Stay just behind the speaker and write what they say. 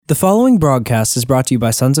The following broadcast is brought to you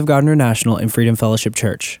by Sons of God International and Freedom Fellowship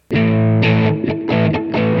Church. Hello,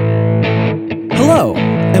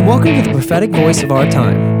 and welcome to the prophetic voice of our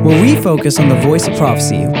time, where we focus on the voice of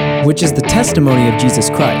prophecy, which is the testimony of Jesus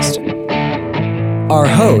Christ. Our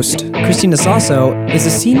host, Christina Sasso, is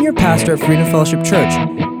a senior pastor at Freedom Fellowship Church.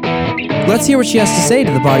 Let's hear what she has to say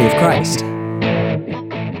to the body of Christ.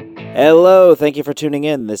 Hello, thank you for tuning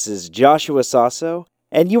in. This is Joshua Sasso,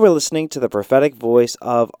 and you are listening to the prophetic voice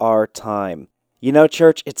of our time. You know,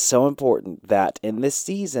 church, it's so important that in this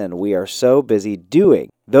season we are so busy doing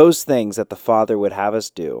those things that the Father would have us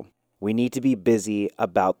do. We need to be busy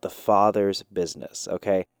about the Father's business,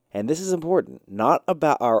 okay? And this is important, not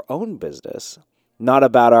about our own business, not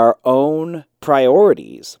about our own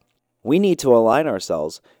priorities. We need to align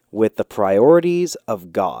ourselves with the priorities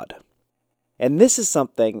of God. And this is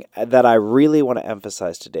something that I really want to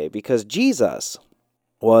emphasize today because Jesus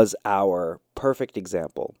was our perfect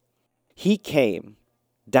example. He came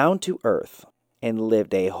down to earth and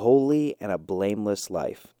lived a holy and a blameless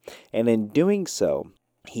life. And in doing so,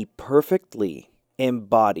 he perfectly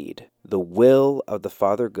embodied the will of the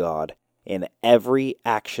Father God in every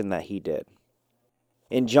action that he did.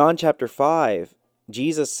 In John chapter 5,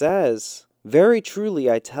 Jesus says, "Very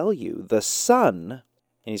truly I tell you, the Son," and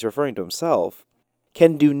he's referring to himself,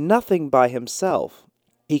 "can do nothing by himself.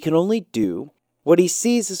 He can only do what he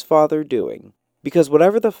sees his Father doing, because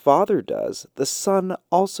whatever the Father does, the Son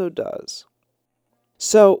also does."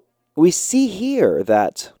 So we see here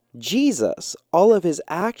that Jesus, all of his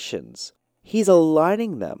actions, he's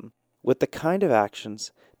aligning them with the kind of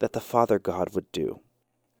actions that the Father God would do.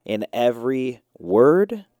 In every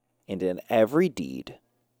word and in every deed,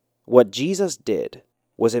 what Jesus did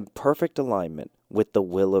was in perfect alignment with the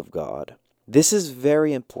will of God. This is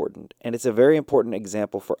very important, and it's a very important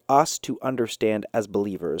example for us to understand as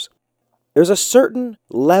believers. There's a certain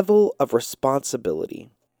level of responsibility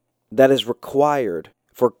that is required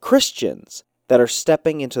for Christians that are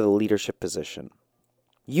stepping into the leadership position.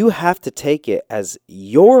 You have to take it as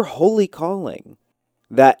your holy calling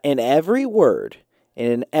that in every word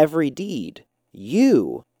and in every deed,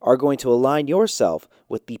 you are going to align yourself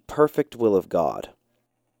with the perfect will of God,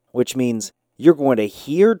 which means you're going to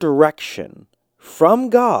hear direction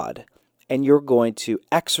from God and you're going to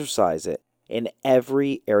exercise it in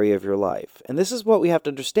every area of your life. And this is what we have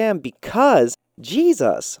to understand because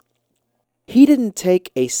Jesus, he didn't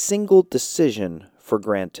take a single decision for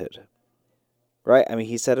granted, right? I mean,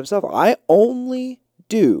 he said himself, "I only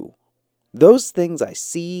do those things I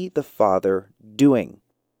see the Father doing."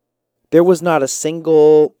 There was not a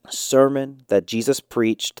single sermon that Jesus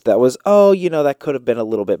preached that was, that could have been a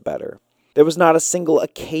little bit better. There was not a single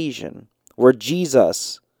occasion where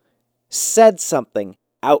Jesus said something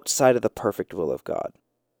outside of the perfect will of God.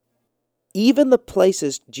 Even the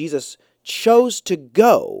places Jesus chose to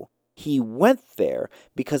go, he went there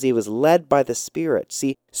because he was led by the Spirit.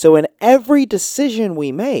 See, so in every decision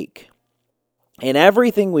we make, in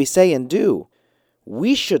everything we say and do,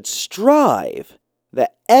 we should strive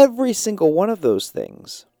that every single one of those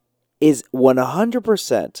things is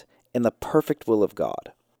 100% in the perfect will of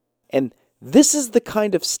God. And this is the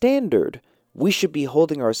kind of standard we should be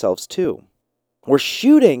holding ourselves to. We're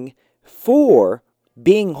shooting for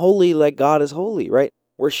being holy like God is holy, right?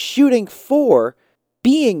 We're shooting for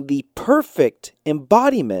being the perfect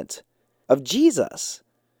embodiment of Jesus,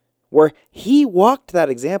 where he walked that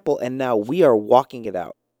example and now we are walking it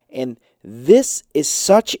out. And this is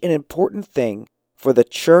such an important thing for the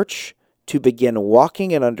church to begin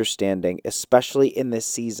walking and understanding, especially in this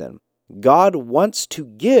season. God wants to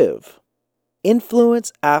give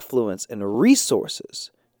influence, affluence, and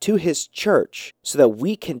resources to his church so that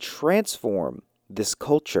we can transform this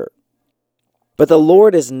culture. But the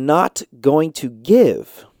Lord is not going to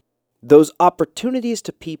give those opportunities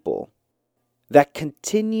to people that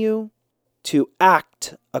continue to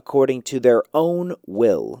act according to their own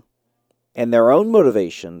will and their own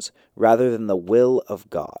motivations rather than the will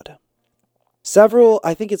of God.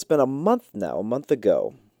 I think it's been a month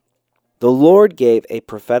ago, the Lord gave a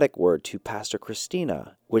prophetic word to Pastor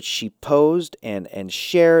Christina, which she posed and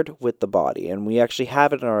shared with the body. And we actually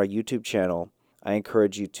have it on our YouTube channel. I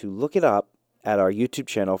encourage you to look it up at our YouTube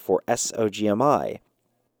channel for SOGMI.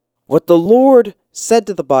 What the Lord said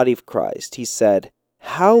to the body of Christ, he said,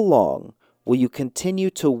 "How long will you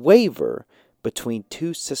continue to waver between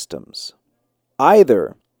two systems?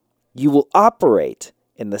 Either you will operate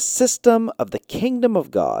in the system of the kingdom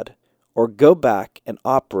of God or go back and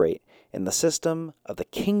operate in the system of the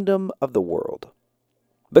kingdom of the world."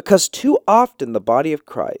 Because too often the body of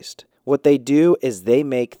Christ, what they do is they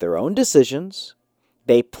make their own decisions,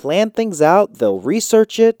 They plan things out, they'll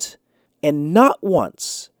research it, and not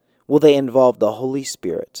once will they involve the Holy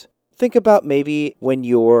Spirit. Think about maybe when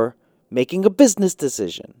you're making a business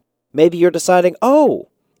decision. Maybe you're deciding,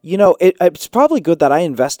 it's probably good that I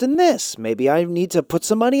invest in this. Maybe I need to put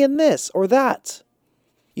some money in this or that.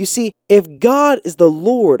 You see, if God is the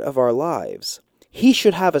Lord of our lives, He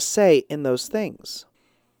should have a say in those things.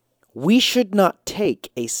 We should not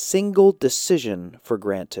take a single decision for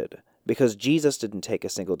granted, because Jesus didn't take a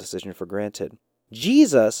single decision for granted.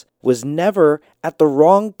 Jesus was never at the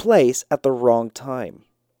wrong place at the wrong time.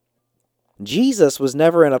 Jesus was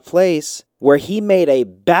never in a place where He made a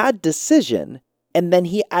bad decision and then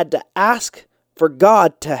He had to ask for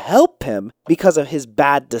God to help Him because of His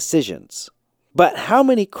bad decisions. But how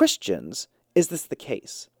many Christians is this the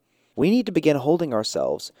case? We need to begin holding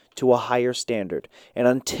ourselves to a higher standard. And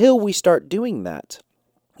until we start doing that,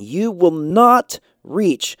 you will not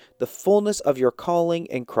reach the fullness of your calling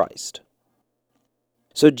in Christ.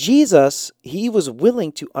 So Jesus, He was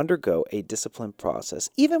willing to undergo a discipline process,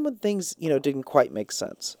 even when things, didn't quite make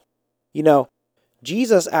sense.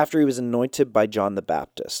 Jesus, after He was anointed by John the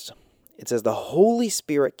Baptist, it says the Holy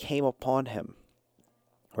Spirit came upon Him,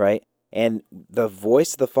 right? And the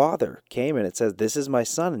voice of the Father came and it says, "This is my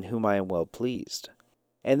Son in whom I am well pleased."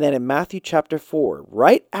 And then in Matthew chapter 4,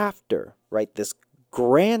 right after, this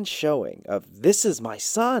grand showing of "This is my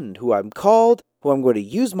Son who I'm called, who I'm going to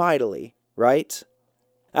use mightily," right?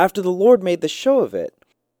 After the Lord made the show of it,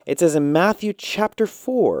 it says in Matthew chapter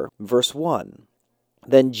 4, verse 1,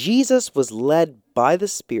 "Then Jesus was led by the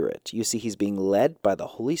Spirit." You see, He's being led by the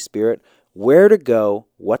Holy Spirit, where to go,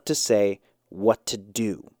 what to say, what to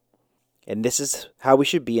do. And this is how we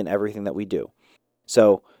should be in everything that we do.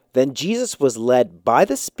 So, then Jesus was led by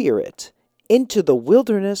the Spirit into the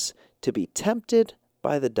wilderness to be tempted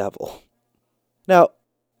by the devil. Now,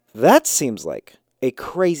 that seems like a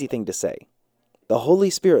crazy thing to say. The Holy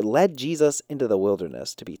Spirit led Jesus into the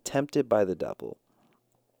wilderness to be tempted by the devil.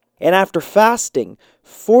 And after fasting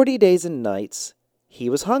 40 days and nights, He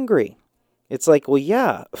was hungry. It's like,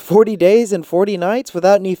 40 days and 40 nights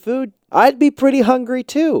without any food, I'd be pretty hungry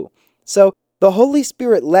too. So the Holy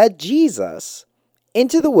Spirit led Jesus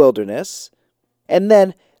into the wilderness, and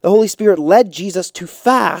then the Holy Spirit led Jesus to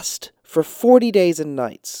fast for 40 days and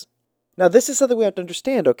nights. Now, this is something we have to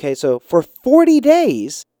understand, okay? So for 40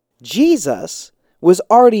 days, Jesus was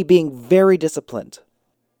already being very disciplined.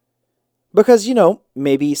 Because,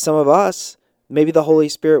 maybe some of us, maybe the Holy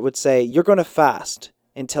Spirit would say, "You're going to fast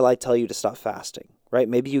until I tell you to stop fasting," right?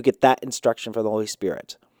 Maybe you get that instruction from the Holy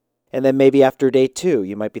Spirit. And then maybe after day 2,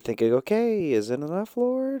 you might be thinking, "Okay, is it enough,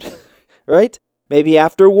 Lord?" Right? Maybe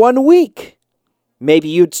after 1 week, maybe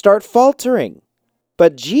you'd start faltering.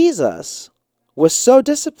 But Jesus was so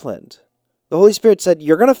disciplined. The Holy Spirit said,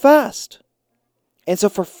 "You're going to fast." And so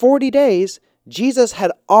for 40 days, Jesus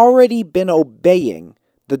had already been obeying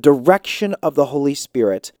the direction of the Holy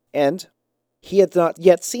Spirit, and He had not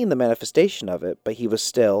yet seen the manifestation of it, but He was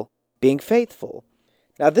still being faithful.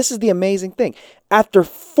 Now, this is the amazing thing. After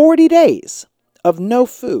 40 days of no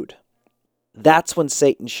food, that's when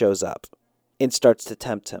Satan shows up and starts to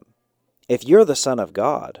tempt Him. If you're the Son of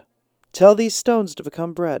God, tell these stones to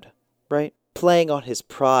become bread, right? Playing on His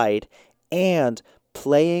pride and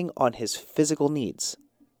playing on His physical needs,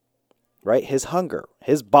 right? His hunger,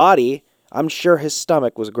 His body, I'm sure His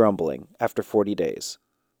stomach was grumbling after 40 days.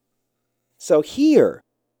 So here,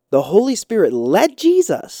 the Holy Spirit led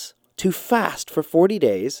Jesus to fast for 40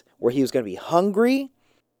 days, where He was going to be hungry,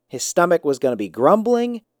 His stomach was going to be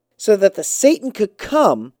grumbling, so that the Satan could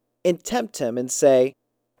come and tempt Him and say,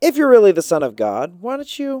 "If you're really the Son of God, why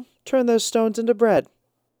don't you turn those stones into bread?"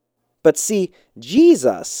 But see,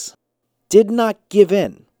 Jesus did not give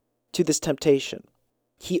in to this temptation.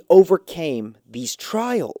 He overcame these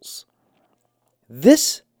trials.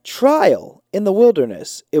 This trial in the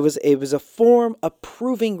wilderness, it was a form of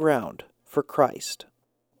proving ground for Christ.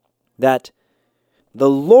 That the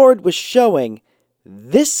Lord was showing,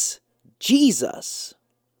 this Jesus,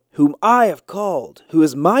 whom I have called, who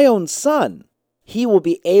is my own Son, He will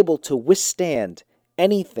be able to withstand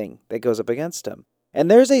anything that goes up against Him. And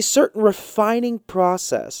there's a certain refining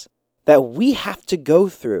process that we have to go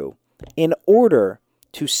through in order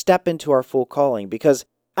to step into our full calling. Because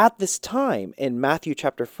at this time, in Matthew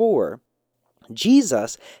chapter 4,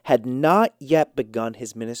 Jesus had not yet begun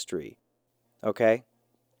His ministry. Okay?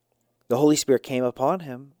 The Holy Spirit came upon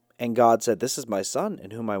Him, and God said, "This is my Son,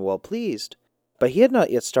 in whom I am well pleased." But He had not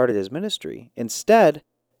yet started His ministry. Instead,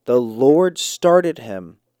 the Lord started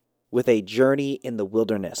Him with a journey in the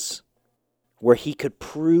wilderness, where He could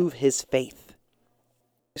prove His faith.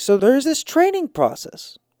 So there's this training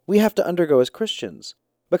process we have to undergo as Christians.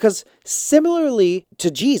 Because similarly to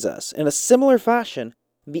Jesus, in a similar fashion,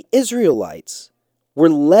 the Israelites were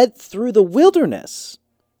led through the wilderness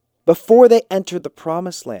before they entered the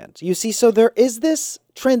promised land. You see, so there is this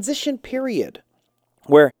transition period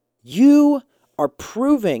where you are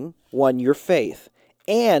proving, one, your faith,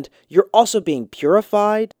 and you're also being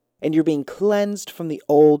purified and you're being cleansed from the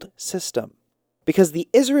old system. Because the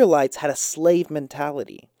Israelites had a slave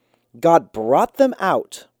mentality. God brought them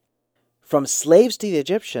out from slaves to the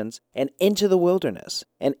Egyptians and into the wilderness.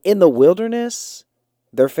 And in the wilderness,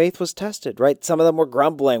 their faith was tested, right? Some of them were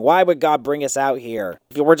grumbling, why would God bring us out here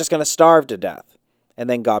if we're just going to starve to death? And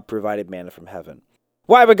then God provided manna from heaven.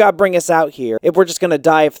 Why would God bring us out here if we're just going to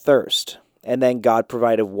die of thirst? And then God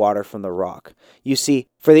provided water from the rock. You see,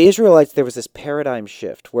 for the Israelites, there was this paradigm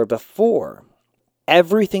shift where before,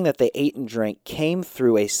 everything that they ate and drank came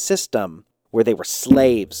through a system where they were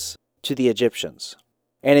slaves to the Egyptians.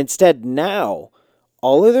 And instead now,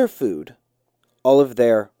 all of their food, all of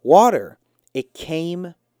their water, it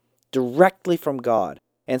came directly from God.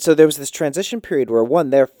 And so there was this transition period where, one,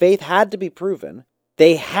 their faith had to be proven.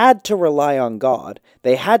 They had to rely on God.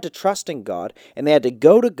 They had to trust in God. And they had to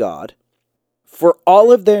go to God for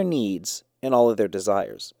all of their needs and all of their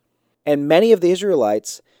desires. And many of the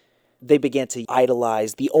Israelites, they began to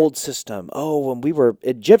idolize the old system. Oh, when we were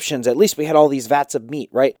Egyptians, at least we had all these vats of meat,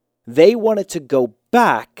 right? They wanted to go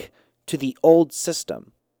back to the old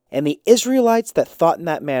system. And the Israelites that thought in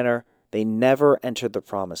that manner, they never entered the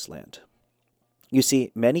promised land. You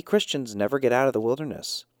see, many Christians never get out of the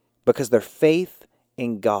wilderness because their faith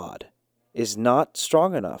in God is not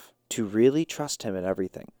strong enough to really trust Him in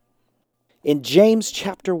everything. In James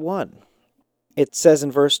chapter 1, it says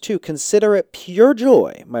in verse 2, "Consider it pure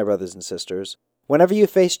joy, my brothers and sisters, whenever you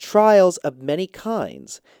face trials of many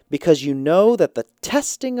kinds, because you know that the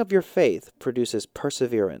testing of your faith produces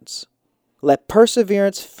perseverance. Let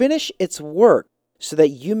perseverance finish its work so that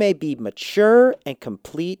you may be mature and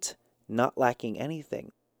complete, not lacking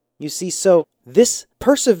anything." You see, so this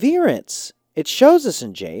perseverance, it shows us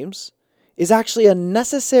in James, is actually a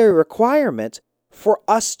necessary requirement for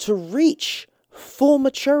us to reach full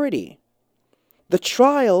maturity. The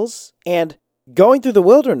trials and going through the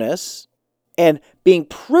wilderness and being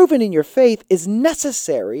proven in your faith is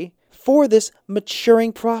necessary for this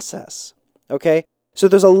maturing process. Okay? So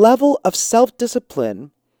there's a level of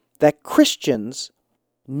self-discipline that Christians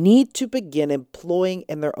need to begin employing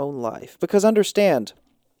in their own life. Because understand,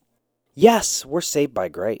 yes, we're saved by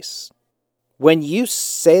grace. When you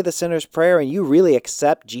say the sinner's prayer and you really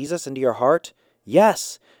accept Jesus into your heart,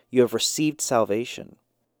 yes, you have received salvation.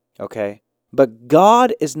 Okay? But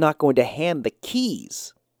God is not going to hand the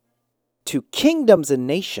keys to kingdoms and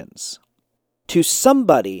nations to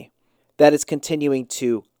somebody that is continuing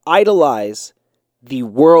to idolize the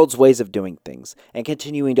world's ways of doing things and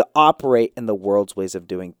continuing to operate in the world's ways of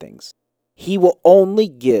doing things. He will only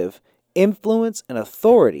give influence and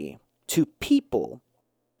authority to people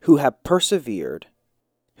who have persevered,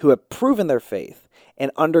 who have proven their faith,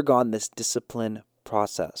 and undergone this discipline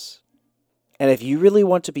process. And if you really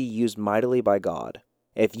want to be used mightily by God,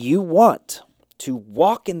 if you want to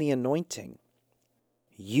walk in the anointing,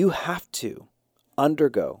 you have to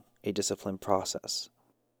undergo a discipline process.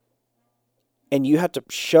 And you have to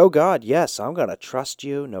show God, yes, I'm going to trust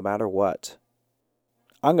you no matter what.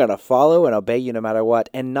 I'm going to follow and obey you no matter what,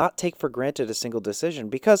 and not take for granted a single decision.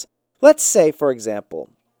 Because let's say, for example,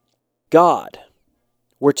 God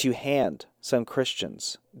were to hand some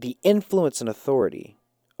Christians the influence and authority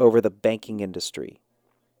over the banking industry.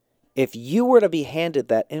 If you were to be handed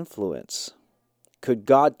that influence, could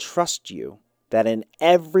God trust you that in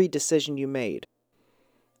every decision you made,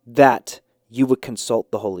 that you would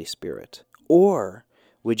consult the Holy Spirit? Or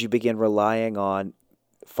would you begin relying on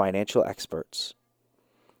financial experts?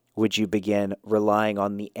 Would you begin relying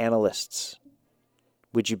on the analysts?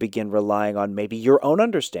 Would you begin relying on maybe your own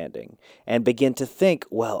understanding and begin to think,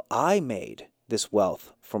 well, I made this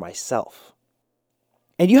wealth for myself?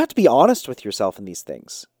 And you have to be honest with yourself in these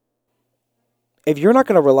things. If you're not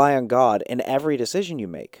going to rely on God in every decision you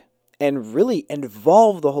make and really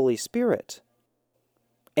involve the Holy Spirit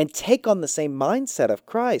and take on the same mindset of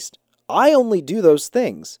Christ, I only do those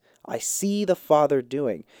things I see the Father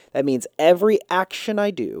doing. That means every action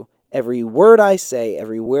I do, every word I say,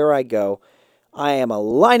 everywhere I go, I am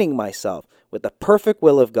aligning myself with the perfect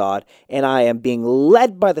will of God, and I am being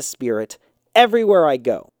led by the Spirit everywhere I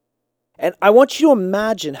go. And I want you to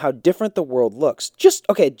imagine how different the world looks. Just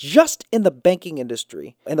in the banking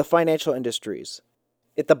industry and the financial industries.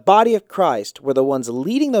 If the body of Christ were the ones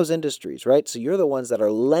leading those industries, right? So you're the ones that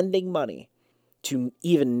are lending money to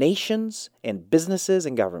even nations and businesses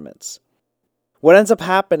and governments. what ends up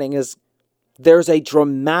happening is there's a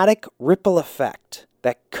dramatic ripple effect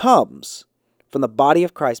that comes from the body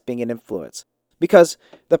of Christ being an influence. Because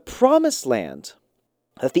the promised land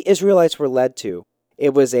that the Israelites were led to,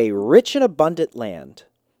 it was a rich and abundant land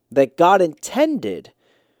that God intended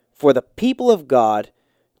for the people of God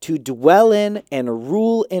to dwell in and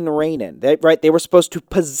rule and reign in. They were supposed to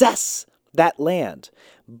possess that land.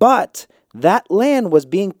 But that land was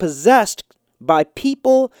being possessed by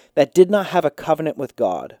people that did not have a covenant with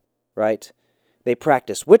God, right? They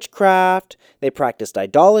practiced witchcraft, they practiced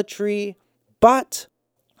idolatry, but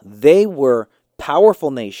they were powerful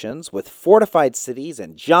nations with fortified cities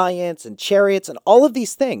and giants and chariots and all of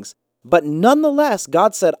these things. But nonetheless,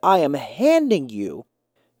 God said, I am handing you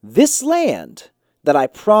this land that I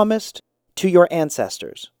promised to your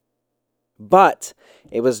ancestors. But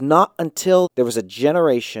it was not until there was a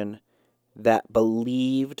generation that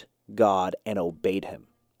believed God and obeyed him.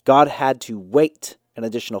 God had to wait an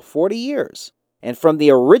additional 40 years. And from the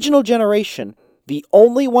original generation, the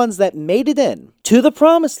only ones that made it in to the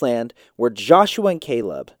promised land were Joshua and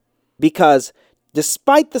Caleb. Because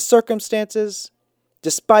despite the circumstances,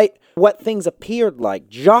 despite what things appeared like,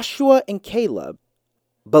 Joshua and Caleb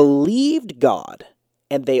believed God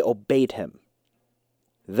and they obeyed him.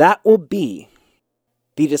 That will be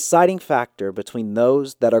the deciding factor between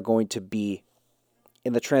those that are going to be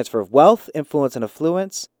in the transfer of wealth, influence, and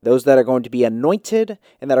affluence, those that are going to be anointed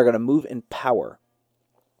and that are going to move in power.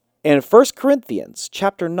 In 1 Corinthians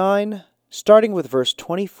chapter 9, starting with verse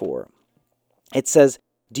 24, it says,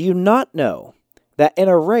 Do you not know that in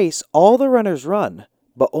a race all the runners run,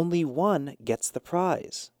 but only one gets the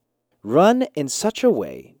prize? Run in such a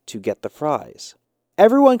way to get the prize.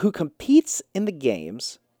 Everyone who competes in the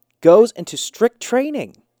games goes into strict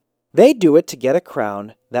training. They do it to get a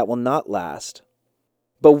crown that will not last,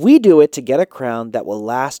 but we do it to get a crown that will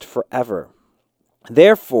last forever.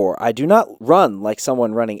 Therefore, I do not run like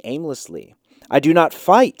someone running aimlessly. I do not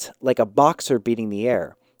fight like a boxer beating the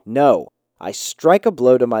air. No, I strike a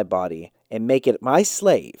blow to my body and make it my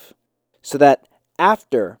slave, so that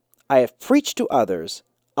after I have preached to others,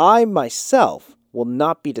 I myself will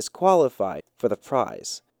not be disqualified for the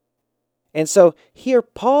prize. And so here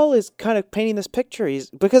Paul is kind of painting this picture,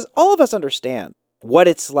 because all of us understand what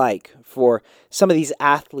it's like for some of these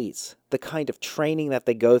athletes, the kind of training that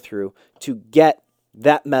they go through to get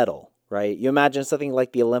that medal, right? You imagine something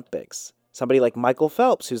like the Olympics. Somebody like Michael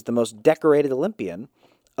Phelps, who's the most decorated Olympian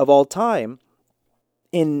of all time.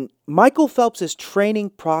 In Michael Phelps'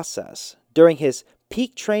 training process, during his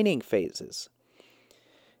peak training phases,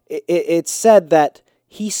 it's said that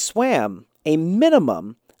he swam a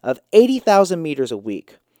minimum of 80,000 meters a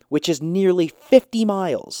week, which is nearly 50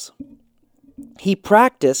 miles. He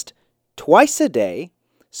practiced twice a day,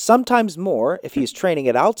 sometimes more if he was training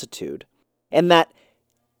at altitude, and that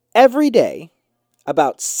every day,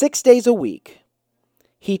 about 6 days a week,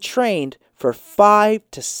 he trained for 5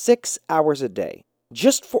 to 6 hours a day,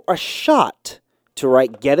 just for a shot to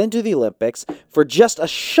get into the Olympics, for just a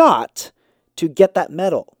shot to get that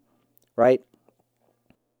medal, right?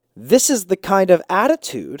 This is the kind of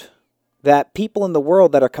attitude that people in the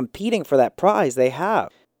world that are competing for that prize, they have.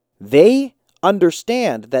 They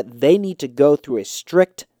understand that they need to go through a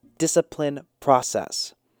strict discipline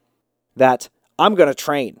process. That I'm going to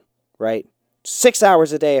train, right? 6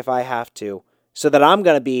 hours a day if I have to, so that I'm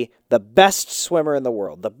going to be the best swimmer in the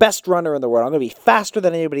world, the best runner in the world. I'm going to be faster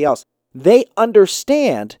than anybody else. They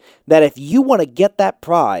understand that if you want to get that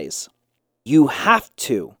prize, you have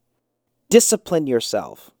to discipline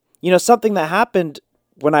yourself. You know, something that happened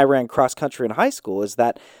when I ran cross country in high school is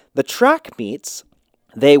that the track meets,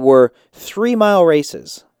 they were 3-mile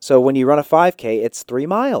races. So when you run a 5K, it's 3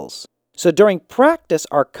 miles. So during practice,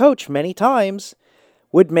 our coach many times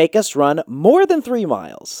would make us run more than 3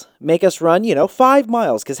 miles. Make us run, 5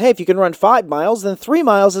 miles. Because, hey, if you can run 5 miles, then 3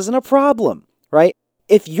 miles isn't a problem, right?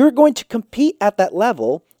 If you're going to compete at that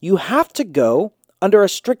level, you have to go under a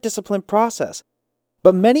strict discipline process.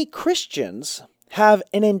 But many Christians have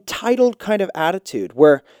an entitled kind of attitude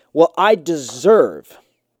where, well, I deserve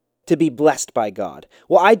to be blessed by God.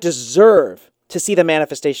 Well, I deserve to see the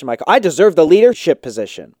manifestation of my God. I deserve the leadership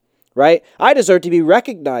position, right? I deserve to be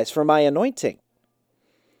recognized for my anointing.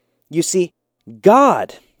 You see,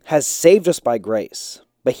 God has saved us by grace,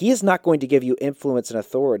 but he is not going to give you influence and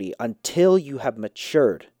authority until you have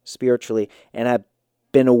matured spiritually and have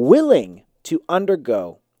been willing to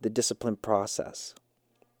undergo the discipline process.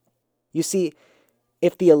 You see,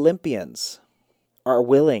 if the Olympians are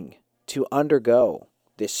willing to undergo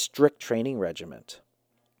this strict training regiment,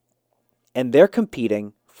 and they're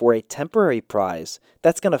competing for a temporary prize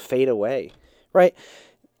that's going to fade away, right?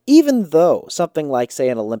 Even though something like, say,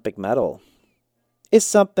 an Olympic medal is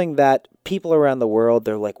something that people around the world,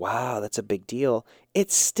 they're like, wow, that's a big deal.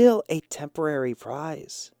 It's still a temporary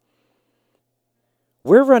prize.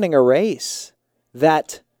 We're running a race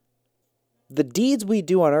that the deeds we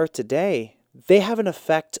do on earth today, they have an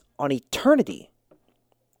effect on eternity.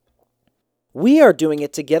 We are doing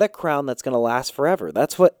it to get a crown that's going to last forever.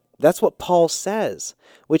 That's what Paul says,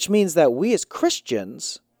 which means that we as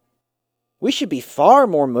Christians, we should be far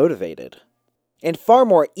more motivated and far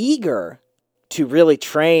more eager to really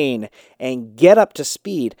train and get up to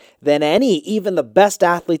speed than even the best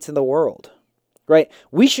athletes in the world, right?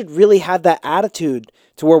 We should really have that attitude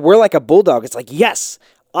to where we're like a bulldog. It's like, yes,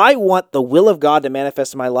 I want the will of God to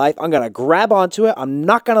manifest in my life. I'm going to grab onto it. I'm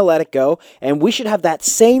not going to let it go. And we should have that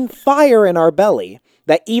same fire in our belly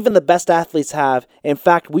that even the best athletes have. In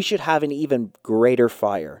fact, we should have an even greater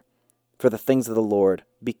fire for the things of the Lord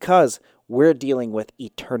because we're dealing with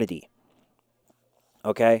eternity.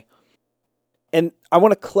 Okay? And I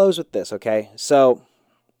want to close with this, okay? So,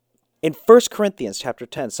 in 1 Corinthians chapter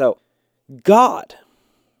 10, so God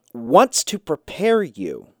wants to prepare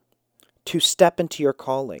you to step into your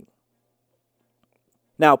calling.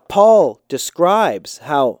 Now, Paul describes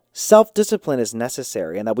how self-discipline is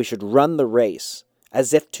necessary and that we should run the race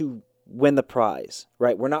as if to win the prize,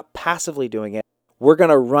 right? We're not passively doing it. We're going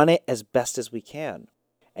to run it as best as we can.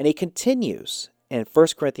 And he continues in 1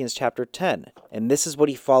 Corinthians chapter 10, and this is what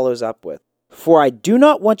he follows up with. For I do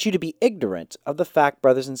not want you to be ignorant of the fact,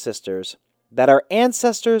 brothers and sisters, that our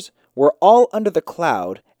ancestors were all under the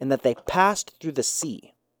cloud and that they passed through the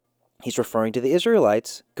sea. He's referring to the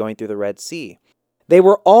Israelites going through the Red Sea. They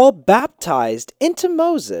were all baptized into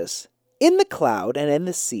Moses in the cloud and in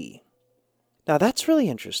the sea. Now that's really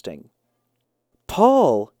interesting.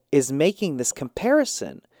 Paul is making this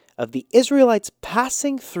comparison of the Israelites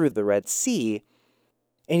passing through the Red Sea,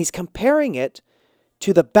 and he's comparing it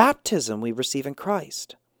to the baptism we receive in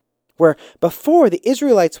Christ. Where before the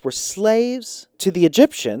Israelites were slaves to the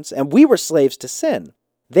Egyptians, and we were slaves to sin.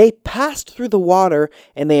 They passed through the water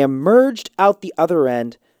and they emerged out the other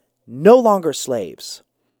end, no longer slaves.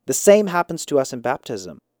 The same happens to us in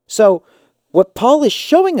baptism. So what Paul is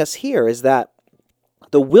showing us here is that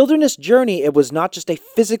the wilderness journey, it was not just a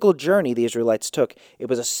physical journey the Israelites took. It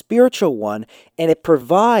was a spiritual one, and it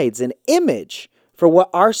provides an image for what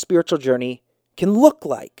our spiritual journey can look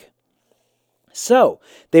like. So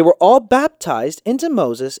they were all baptized into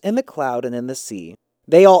Moses in the cloud and in the sea.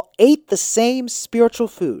 They all ate the same spiritual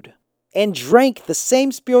food and drank the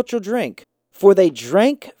same spiritual drink, for they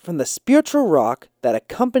drank from the spiritual rock that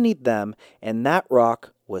accompanied them, and that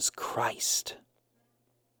rock was Christ.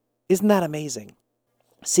 Isn't that amazing?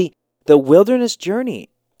 See, the wilderness journey,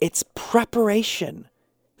 it's preparation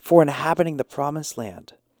for inhabiting the promised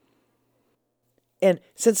land. And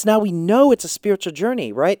since now we know it's a spiritual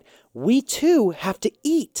journey, right? We too have to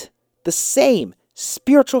eat the same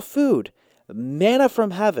spiritual food, manna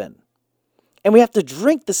from heaven. And we have to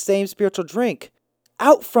drink the same spiritual drink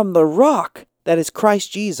out from the rock that is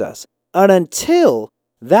Christ Jesus. And until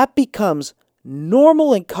that becomes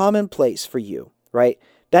normal and commonplace for you, right?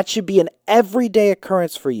 That should be an everyday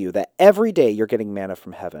occurrence for you, that every day you're getting manna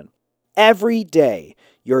from heaven. Every day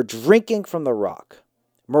you're drinking from the rock,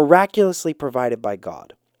 miraculously provided by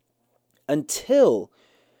God. Until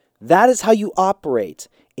that is how you operate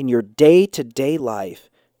in your day-to-day life,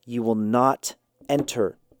 you will not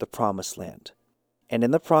enter the promised land. And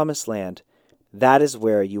in the promised land, that is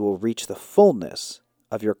where you will reach the fullness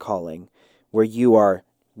of your calling, where you are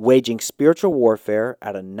waging spiritual warfare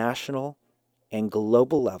at a national and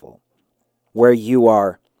global level, where you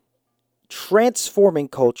are transforming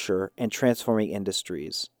culture and transforming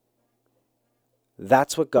industries.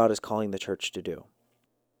 That's what God is calling the church to do.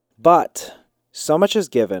 But so much is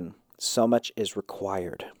given, so much is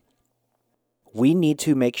required. We need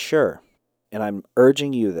to make sure, and I'm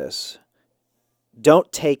urging you this,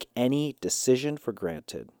 don't take any decision for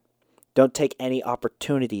granted. Don't take any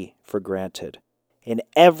opportunity for granted. In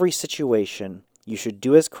every situation, you should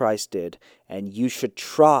do as Christ did, and you should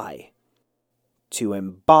try to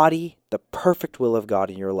embody the perfect will of God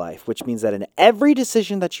in your life, which means that in every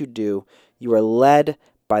decision that you do, you are led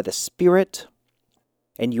by the Spirit,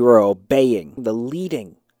 and you are obeying the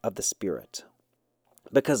leading of the Spirit.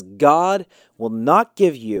 Because God will not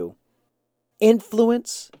give you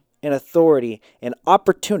influence and authority and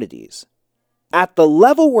opportunities at the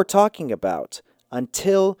level we're talking about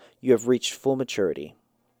until you have reached full maturity.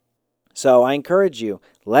 So I encourage you,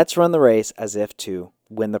 let's run the race as if to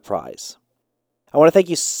win the prize. I want to thank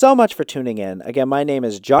you so much for tuning in. Again, my name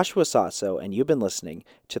is Joshua Sasso, and you've been listening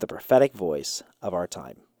to the prophetic voice of our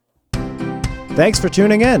time. Thanks for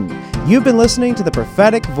tuning in. You've been listening to the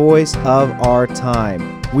prophetic voice of our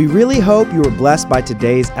time. We really hope you were blessed by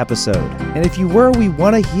today's episode. And if you were, we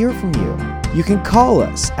want to hear from you. You can call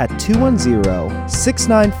us at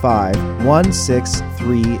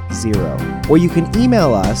 210-695-1630. Or you can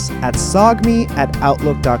email us at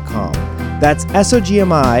sogmi@outlook.com. That's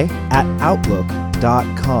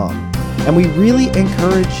SOGMI@outlook.com. And we really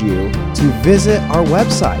encourage you to visit our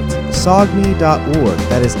website, sogmi.org.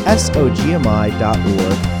 That is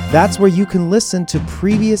SOGMI.org. That's where you can listen to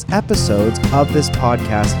previous episodes of this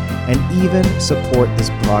podcast and even support this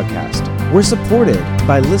podcast. We're supported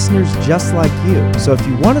by listeners just like you. So if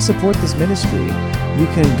you want to support this ministry, you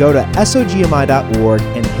can go to SOGMI.org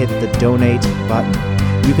and hit the donate button.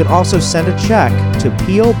 You can also send a check to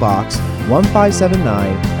P.O. Box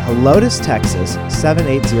 1579, Helotes, Texas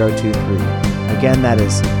 78023. Again, that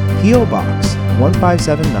is P.O. Box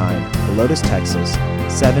 1579, Helotes, Texas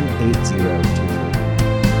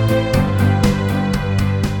 78023.